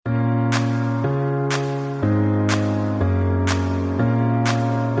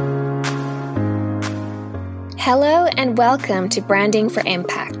Hello and welcome to Branding for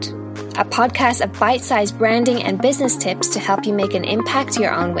Impact, a podcast of bite-sized branding and business tips to help you make an impact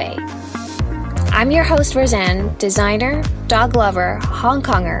your own way. I'm your host, Roseanne, designer, dog lover, Hong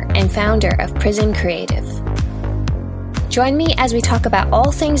Konger, and founder of Prison Creative. Join me as we talk about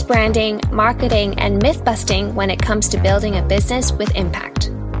all things branding, marketing, and myth-busting when it comes to building a business with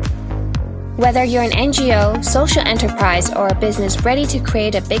impact. Whether you're an NGO, social enterprise, or a business ready to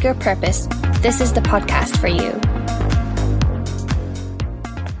create a bigger purpose, this is the podcast for you.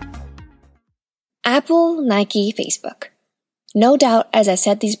 Apple, Nike, Facebook. No doubt, as I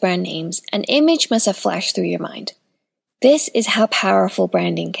said these brand names, an image must have flashed through your mind. This is how powerful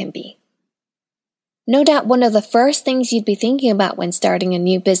branding can be. No doubt one of the first things you'd be thinking about when starting a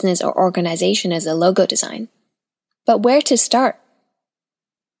new business or organization is a logo design. But where to start?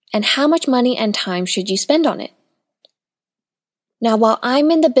 And how much money and time should you spend on it? Now, while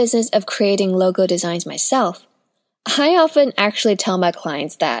I'm in the business of creating logo designs myself, I often actually tell my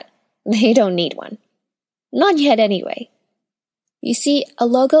clients that they don't need one. Not yet anyway. You see, a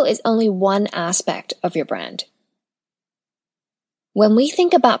logo is only one aspect of your brand. When we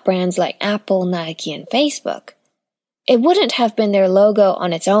think about brands like Apple, Nike, and Facebook, it wouldn't have been their logo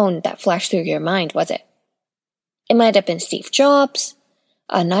on its own that flashed through your mind, was it? It might have been Steve Jobs,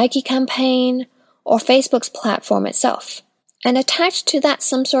 a Nike campaign, or Facebook's platform itself, and attached to that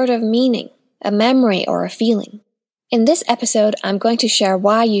some sort of meaning, a memory, or a feeling. In this episode, I'm going to share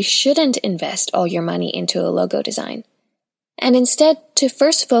why you shouldn't invest all your money into a logo design, and instead to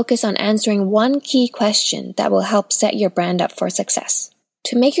first focus on answering one key question that will help set your brand up for success.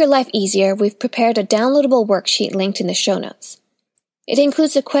 To make your life easier, we've prepared a downloadable worksheet linked in the show notes. It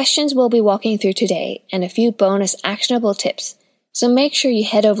includes the questions we'll be walking through today and a few bonus actionable tips, so make sure you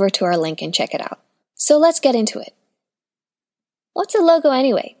head over to our link and check it out. So let's get into it. What's a logo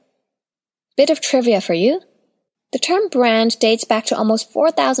anyway? Bit of trivia for you. The term brand dates back to almost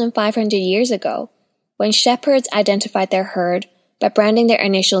 4,500 years ago, when shepherds identified their herd by branding their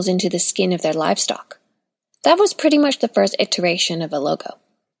initials into the skin of their livestock. That was pretty much the first iteration of a logo.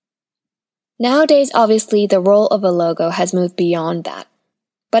 Nowadays, obviously, the role of a logo has moved beyond that,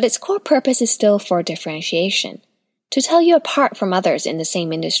 but its core purpose is still for differentiation, to tell you apart from others in the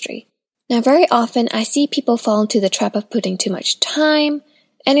same industry. Now, very often, I see people fall into the trap of putting too much time,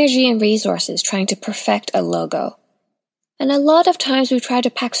 energy, and resources trying to perfect a logo. And a lot of times we try to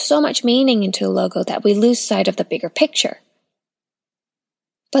pack so much meaning into a logo that we lose sight of the bigger picture.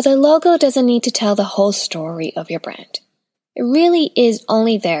 But the logo doesn't need to tell the whole story of your brand. It really is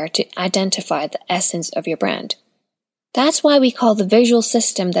only there to identify the essence of your brand. That's why we call the visual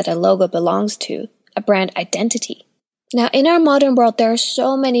system that a logo belongs to a brand identity. Now, in our modern world, there are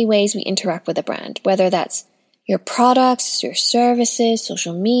so many ways we interact with a brand, whether that's your products, your services,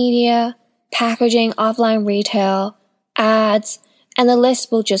 social media, packaging, offline retail, ads, and the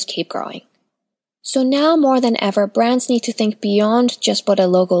list will just keep growing. So now more than ever, brands need to think beyond just what a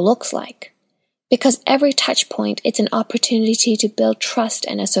logo looks like. Because every touch point, it's an opportunity to build trust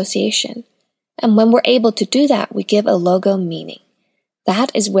and association. And when we're able to do that, we give a logo meaning.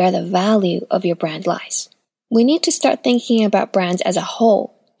 That is where the value of your brand lies. We need to start thinking about brands as a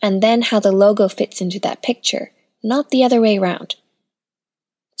whole, and then how the logo fits into that picture, not the other way around.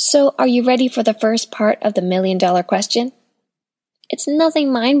 So, are you ready for the first part of the $1 million question? It's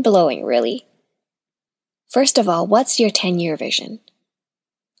nothing mind-blowing, really. First of all, what's your 10-year vision?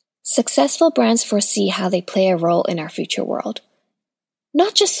 Successful brands foresee how they play a role in our future world.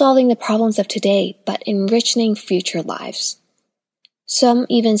 Not just solving the problems of today, but enriching future lives. Some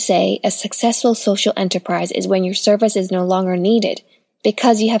even say a successful social enterprise is when your service is no longer needed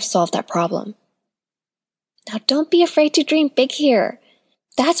because you have solved that problem. Now, don't be afraid to dream big here.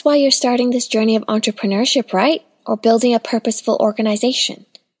 That's why you're starting this journey of entrepreneurship, right? Or building a purposeful organization.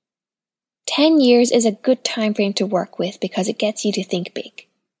 10 years is a good time frame to work with because it gets you to think big.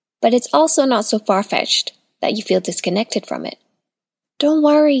 But it's also not so far-fetched that you feel disconnected from it. Don't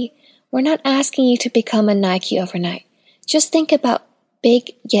worry, we're not asking you to become a Nike overnight. Just think about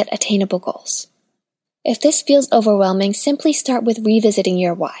big yet attainable goals. If this feels overwhelming, simply start with revisiting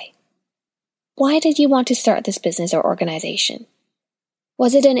your why. Why did you want to start this business or organization?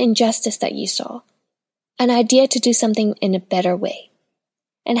 Was it an injustice that you saw? An idea to do something in a better way?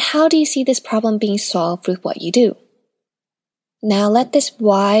 And how do you see this problem being solved with what you do? Now let this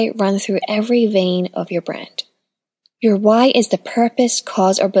why run through every vein of your brand. Your why is the purpose,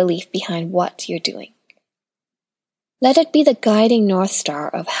 cause, or belief behind what you're doing. Let it be the guiding North Star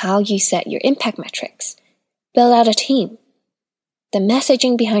of how you set your impact metrics, build out a team, the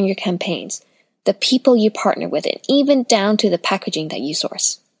messaging behind your campaigns, the people you partner with, and even down to the packaging that you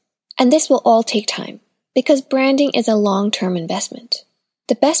source. And this will all take time. Because branding is a long-term investment.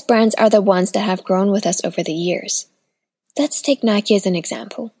 The best brands are the ones that have grown with us over the years. Let's take Nike as an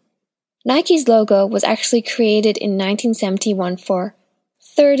example. Nike's logo was actually created in 1971 for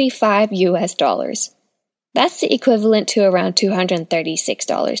 $35. That's the equivalent to around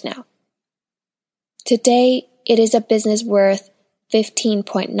 $236 now. Today, it is a business worth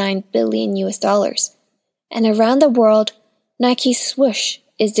 $15.9 billion. And around the world, Nike's swoosh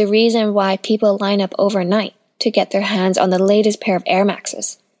is the reason why people line up overnight to get their hands on the latest pair of Air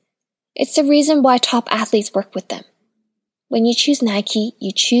Maxes. It's the reason why top athletes work with them. When you choose Nike,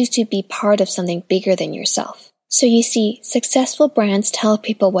 you choose to be part of something bigger than yourself. So you see, successful brands tell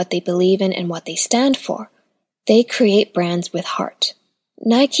people what they believe in and what they stand for. They create brands with heart.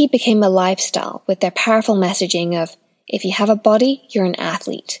 Nike became a lifestyle with their powerful messaging of, if you have a body, you're an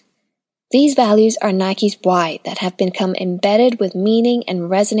athlete. These values are Nike's why that have become embedded with meaning and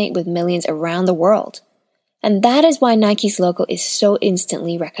resonate with millions around the world. And that is why Nike's logo is so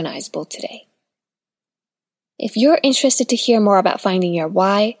instantly recognizable today. If you're interested to hear more about finding your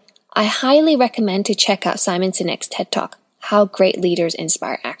why, I highly recommend to check out Simon Sinek's TED Talk, How Great Leaders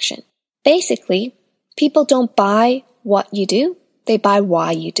Inspire Action. Basically, people don't buy what you do, they buy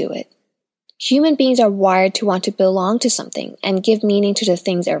why you do it. Human beings are wired to want to belong to something and give meaning to the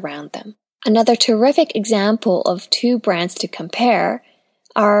things around them. Another terrific example of two brands to compare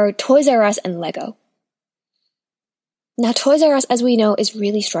are Toys R Us and Lego. Now, Toys R Us, as we know, is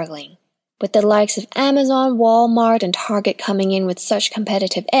really struggling. With the likes of Amazon, Walmart, and Target coming in with such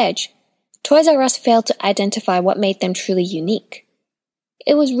competitive edge, Toys R Us failed to identify what made them truly unique.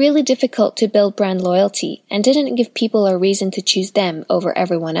 It was really difficult to build brand loyalty and didn't give people a reason to choose them over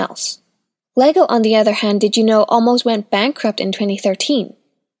everyone else. Lego, on the other hand, did you know, almost went bankrupt in 2013.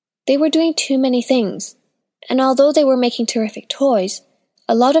 They were doing too many things, and although they were making terrific toys,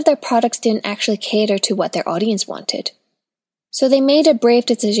 a lot of their products didn't actually cater to what their audience wanted. So they made a brave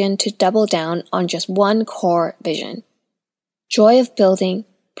decision to double down on just one core vision: joy of building,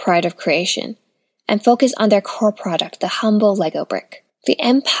 pride of creation, and focus on their core product, the humble Lego brick. The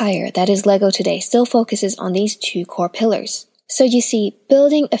empire that is Lego today still focuses on these two core pillars. So you see,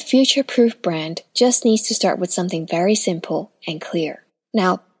 building a future-proof brand just needs to start with something very simple and clear.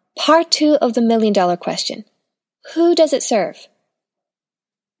 Now, part 2 of the million-dollar question. Who does it serve?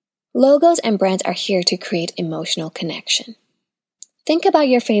 Logos and brands are here to create emotional connection. Think about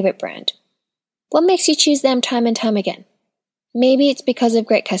your favorite brand. What makes you choose them time and time again? Maybe it's because of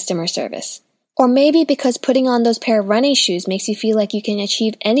great customer service. Or maybe because putting on those pair of running shoes makes you feel like you can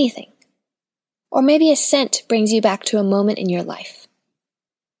achieve anything. Or maybe a scent brings you back to a moment in your life.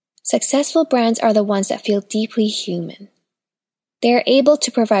 Successful brands are the ones that feel deeply human. They are able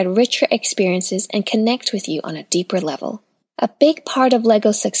to provide richer experiences and connect with you on a deeper level. A big part of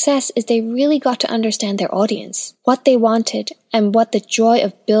Lego's success is they really got to understand their audience, what they wanted, and what the joy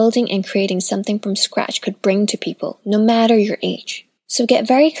of building and creating something from scratch could bring to people, no matter your age. So get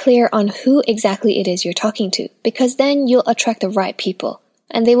very clear on who exactly it is you're talking to, because then you'll attract the right people,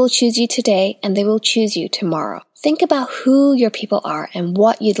 and they will choose you today and they will choose you tomorrow. Think about who your people are and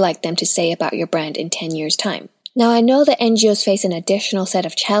what you'd like them to say about your brand in 10 years' time. Now, I know that NGOs face an additional set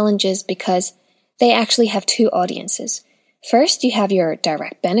of challenges because they actually have two audiences. First, you have your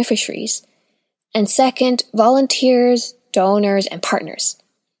direct beneficiaries, and second, volunteers, donors, and partners.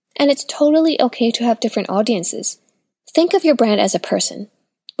 And it's totally okay to have different audiences. Think of your brand as a person.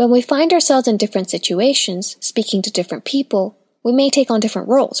 When we find ourselves in different situations, speaking to different people, we may take on different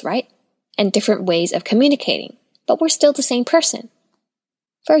roles, right? And different ways of communicating, but we're still the same person.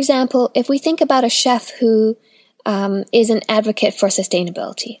 For example, if we think about a chef who is an advocate for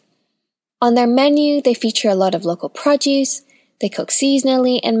sustainability. On their menu, they feature a lot of local produce, they cook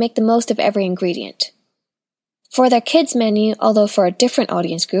seasonally, and make the most of every ingredient. For their kids' menu, although for a different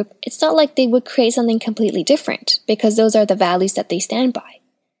audience group, it's not like they would create something completely different, because those are the values that they stand by.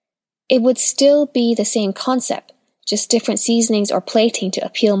 It would still be the same concept, just different seasonings or plating to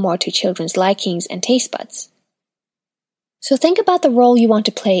appeal more to children's likings and taste buds. So think about the role you want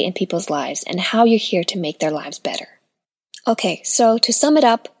to play in people's lives and how you're here to make their lives better. Okay, so to sum it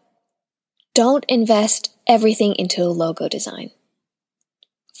up, don't invest everything into a logo design.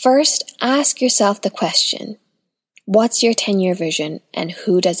 First, ask yourself the question, what's your 10-year vision and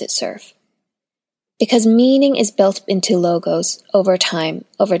who does it serve? Because meaning is built into logos over time,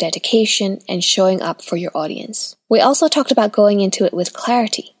 over dedication, and showing up for your audience. We also talked about going into it with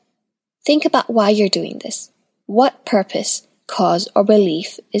clarity. Think about why you're doing this. What purpose, cause, or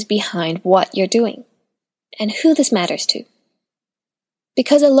belief is behind what you're doing? And who this matters to?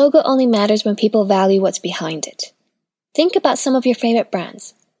 Because a logo only matters when people value what's behind it. Think about some of your favorite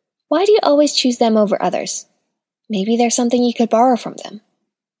brands. Why do you always choose them over others? Maybe there's something you could borrow from them.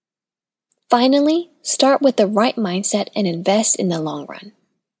 Finally, start with the right mindset and invest in the long run.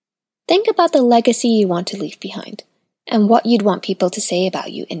 Think about the legacy you want to leave behind and what you'd want people to say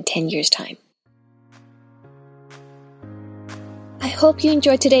about you in 10 years' time. I hope you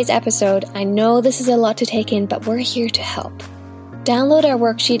enjoyed today's episode. I know this is a lot to take in, but we're here to help. Download our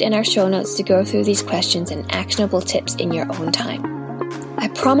worksheet and our show notes to go through these questions and actionable tips in your own time. I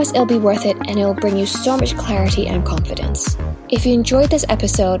promise it'll be worth it and it'll bring you so much clarity and confidence. If you enjoyed this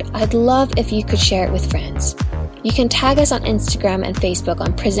episode, I'd love if you could share it with friends. You can tag us on Instagram and Facebook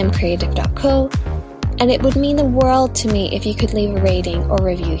on prismcreative.co, and it would mean the world to me if you could leave a rating or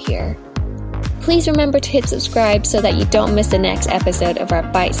review here. Please remember to hit subscribe so that you don't miss the next episode of our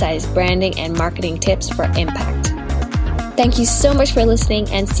bite-sized branding and marketing tips for impact. Thank you so much for listening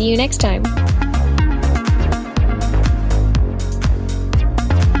and see you next time.